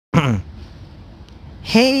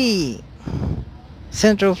Hey,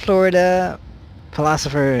 Central Florida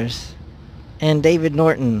Philosophers and David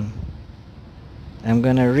Norton. I'm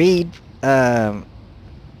gonna read on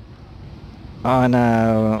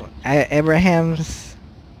Abraham's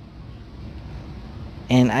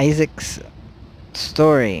and Isaac's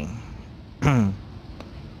story.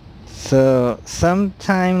 So,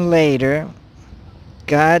 sometime later,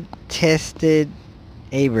 God tested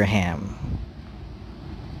Abraham.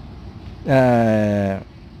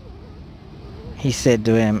 He said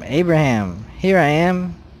to him, "Abraham, here I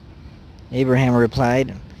am." Abraham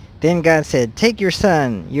replied. Then God said, "Take your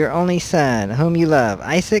son, your only son, whom you love,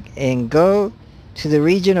 Isaac, and go to the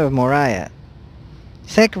region of Moriah.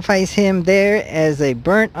 Sacrifice him there as a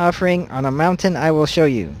burnt offering on a mountain I will show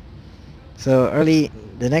you." So early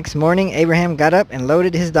the next morning, Abraham got up and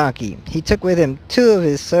loaded his donkey. He took with him 2 of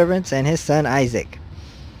his servants and his son Isaac.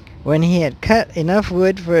 When he had cut enough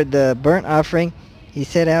wood for the burnt offering, he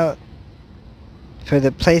set out for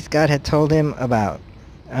the place God had told him about.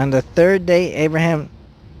 On the 3rd day, Abraham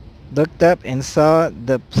looked up and saw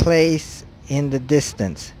the place in the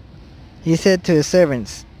distance. He said to his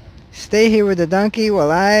servants, "Stay here with the donkey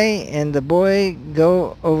while I and the boy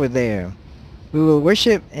go over there. We will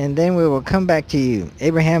worship and then we will come back to you."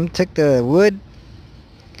 Abraham took the wood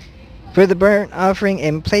for the burnt offering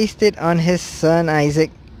and placed it on his son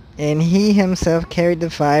Isaac, and he himself carried the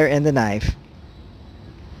fire and the knife.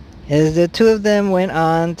 As the 2 of them went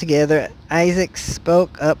on together, Isaac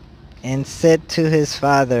spoke up and said to his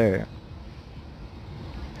father,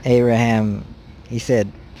 Abraham, he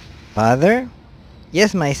said, "Father?"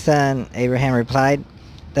 "Yes, my son," Abraham replied.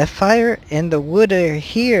 "The fire and the wood are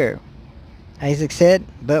here," Isaac said,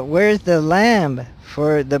 "but where's the lamb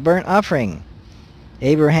for the burnt offering?"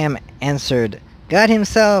 Abraham answered, "God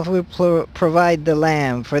himself will provide the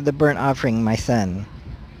lamb for the burnt offering, my son."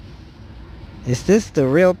 Is this the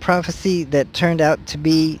real prophecy that turned out to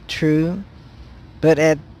be true? But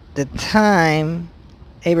at the time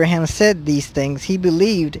Abraham said these things, he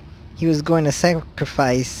believed he was going to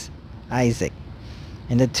sacrifice Isaac,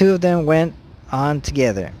 and the 2 of them went on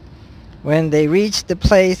together. When they reached the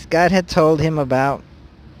place God had told him about,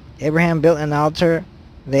 Abraham built an altar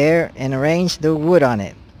there and arranged the wood on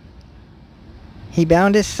it. He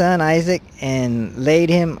bound his son Isaac and laid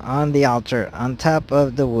him on the altar on top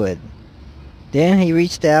of the wood. Then he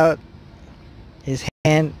reached out his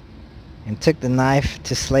hand and took the knife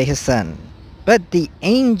to slay his son. But the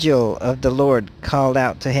angel of the Lord called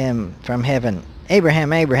out to him from heaven,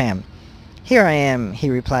 "Abraham, Abraham." "Here I am," he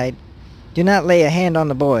replied. "Do not lay a hand on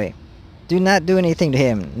the boy. Do not do anything to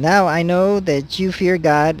him. Now I know that you fear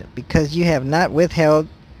God, because you have not withheld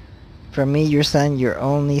from me your son, your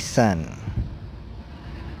only son."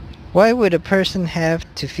 Why would a person have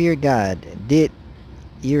to fear God? Did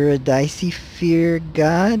Eurydice fear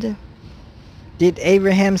God? Did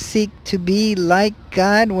Abraham seek to be like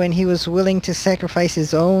God when he was willing to sacrifice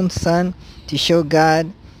his own son to show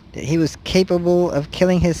God that he was capable of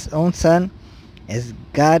killing his own son, as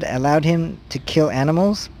God allowed him to kill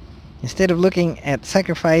animals? Instead of looking at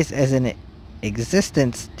sacrifice as an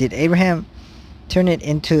existence, did Abraham turn it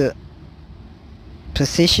into a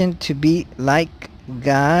position to be like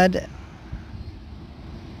God?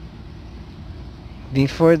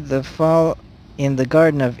 Before the fall in the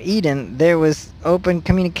Garden of Eden, there was open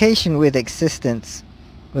communication with existence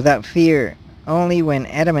without fear. Only when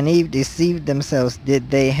Adam and Eve deceived themselves did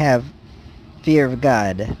they have fear of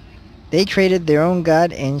God. They created their own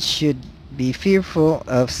God and should be fearful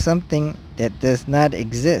of something that does not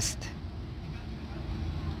exist.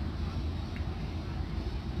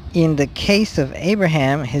 In the case of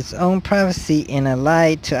Abraham, his own prophecy in a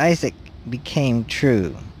lie to Isaac became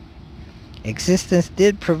true. Existence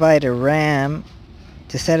did provide a ram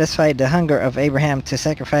to satisfy the hunger of Abraham to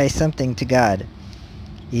sacrifice something to God.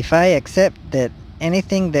 If I accept that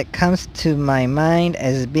anything that comes to my mind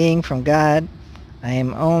as being from God, I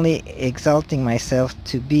am only exalting myself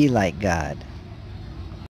to be like God.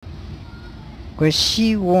 Was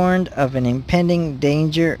she warned of an impending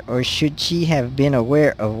danger, or should she have been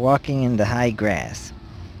aware of walking in the high grass?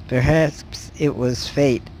 Perhaps it was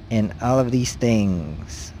fate, and all of these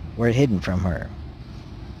things were hidden from her.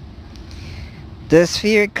 Does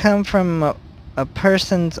fear come from a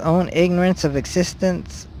person's own ignorance of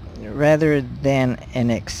existence rather than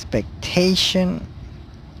an expectation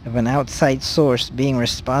of an outside source being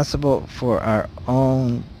responsible for our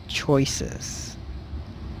own choices?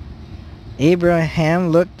 Abraham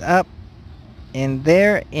looked up, and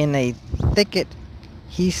there in a thicket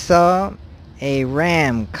he saw a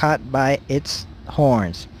ram caught by its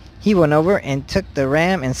horns. He went over and took the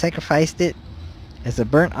ram and sacrificed it as a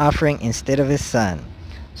burnt offering instead of his son.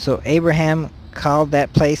 So Abraham called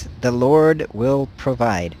that place, "The Lord will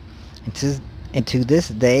provide." And to this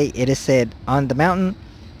day it is said, "On the mountain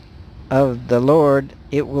of the Lord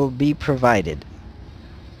it will be provided."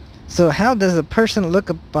 So how does a person look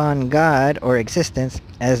upon God or existence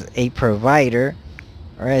as a provider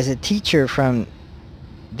or as a teacher from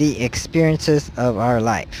the experiences of our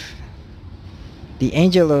life? The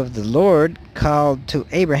angel of the Lord called to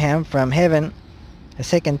Abraham from heaven a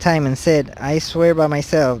second time and said, "I swear by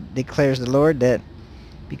myself, declares the Lord, that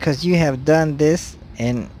because you have done this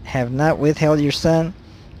and have not withheld your son,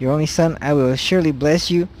 your only son, I will surely bless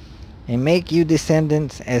you and make you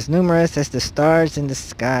descendants as numerous as the stars in the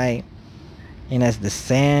sky and as the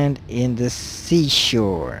sand in the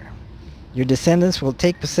seashore. Your descendants will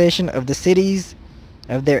take possession of the cities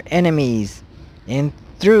of their enemies, and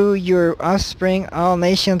through your offspring all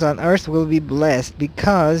nations on earth will be blessed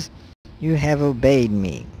because you have obeyed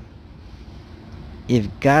me." If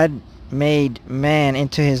God made man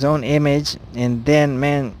into his own image and then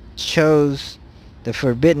man chose the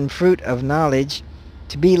forbidden fruit of knowledge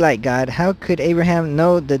to be like God, how could Abraham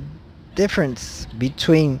know the difference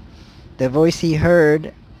between the voice he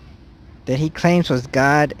heard that he claims was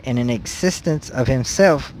God and an existence of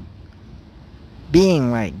himself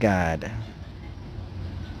being like God?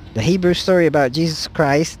 The Hebrew story about Jesus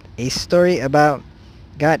Christ, a story about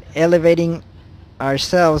God elevating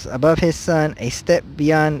ourselves above his son, a step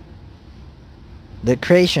beyond the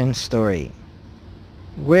creation story,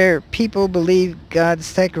 where people believe God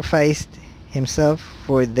sacrificed himself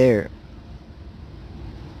for their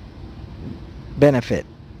benefit.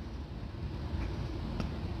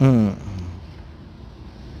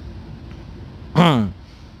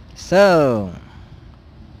 So,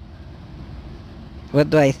 what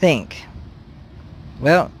do I think?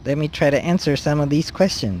 Well, let me try to answer some of these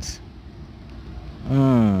questions.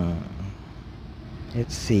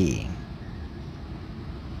 Let's see.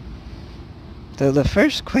 So the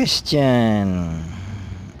first question,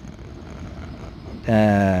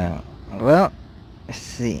 well, let's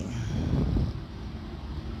see.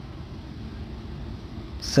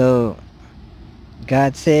 So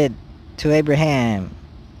God said to Abraham,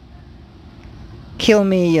 "Kill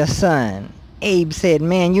me your son." Abe said,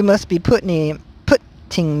 "Man, you must be putting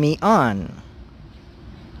me on."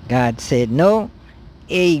 God said, "No."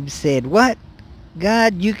 Abe said, "What?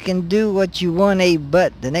 God, you can do what you want, Abe,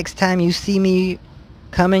 but the next time you see me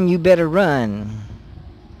coming, you better run."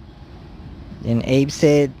 Then Abe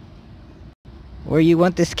said, "Where you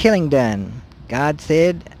want this killing done?" God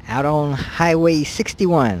said, "Out on Highway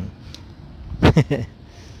 61.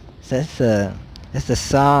 So that's a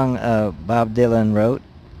song Bob Dylan wrote.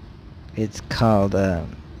 It's called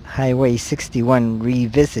Highway 61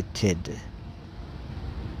 Revisited.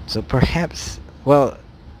 So perhaps, well,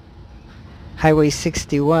 Highway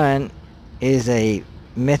 61 is a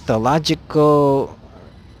mythological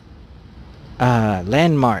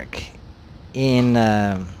landmark in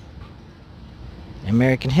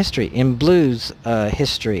American history, in blues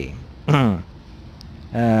history.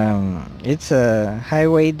 It's a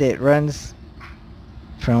highway that runs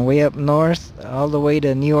from way up north all the way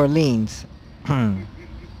to New Orleans.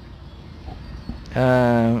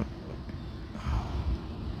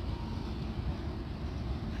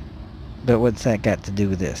 But what's that got to do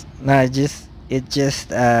with this? No, it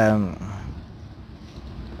just an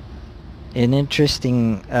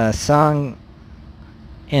interesting song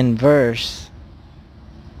in verse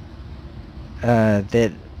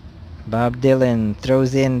that Bob Dylan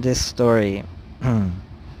throws in this story, and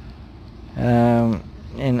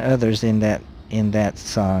others in that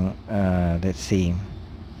song. Let's see,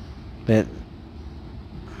 but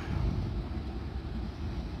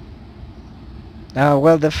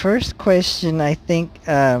well, the first question I think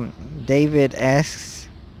David asks.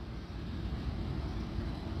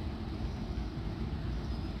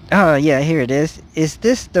 Oh yeah, here it is. Is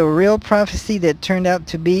this the real prophecy that turned out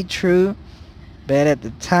to be true? But at the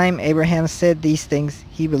time Abraham said these things,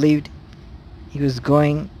 he believed he was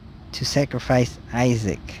going to sacrifice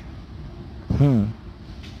Isaac.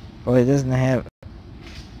 Well, it doesn't have.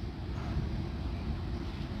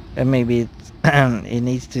 Maybe it's it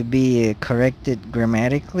needs to be corrected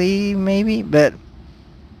grammatically, maybe, but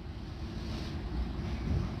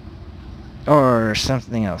or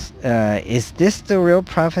something else. Is this the real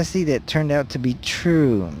prophecy that turned out to be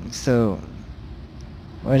true? So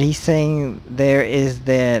what he's saying there is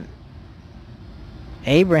that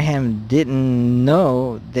Abraham didn't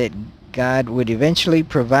know that God would eventually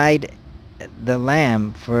provide the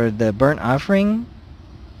lamb for the burnt offering,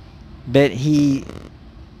 but he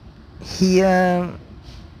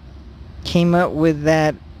came up with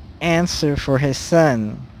that answer for his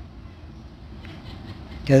son.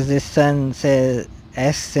 Because his son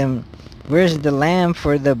asks him, where's the lamb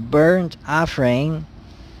for the burnt offering?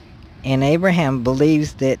 And Abraham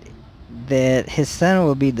believes that his son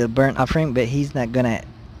will be the burnt offering, but he's not going to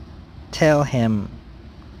tell him,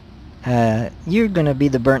 you're going to be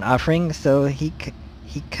the burnt offering. So he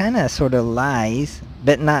kind of sort of lies,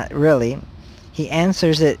 but not really. He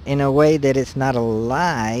answers it in a way that it's not a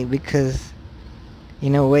lie, because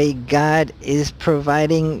in a way God is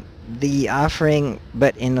providing the offering,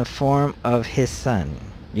 but in the form of his son,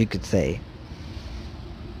 you could say.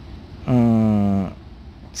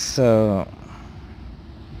 So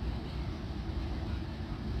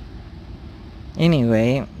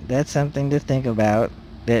anyway, that's something to think about.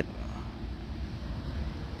 That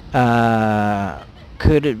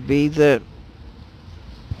could it be that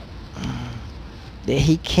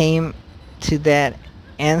he came to that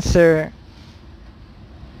answer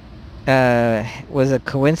was a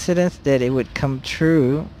coincidence that it would come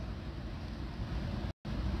true,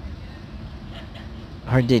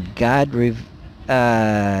 or did God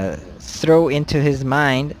throw into his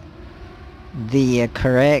mind the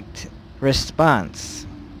correct response?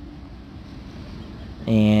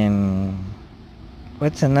 And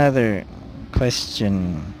what's another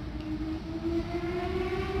question?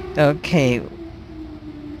 Okay,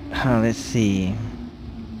 let's see.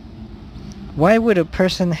 Why would a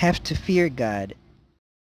person have to fear God?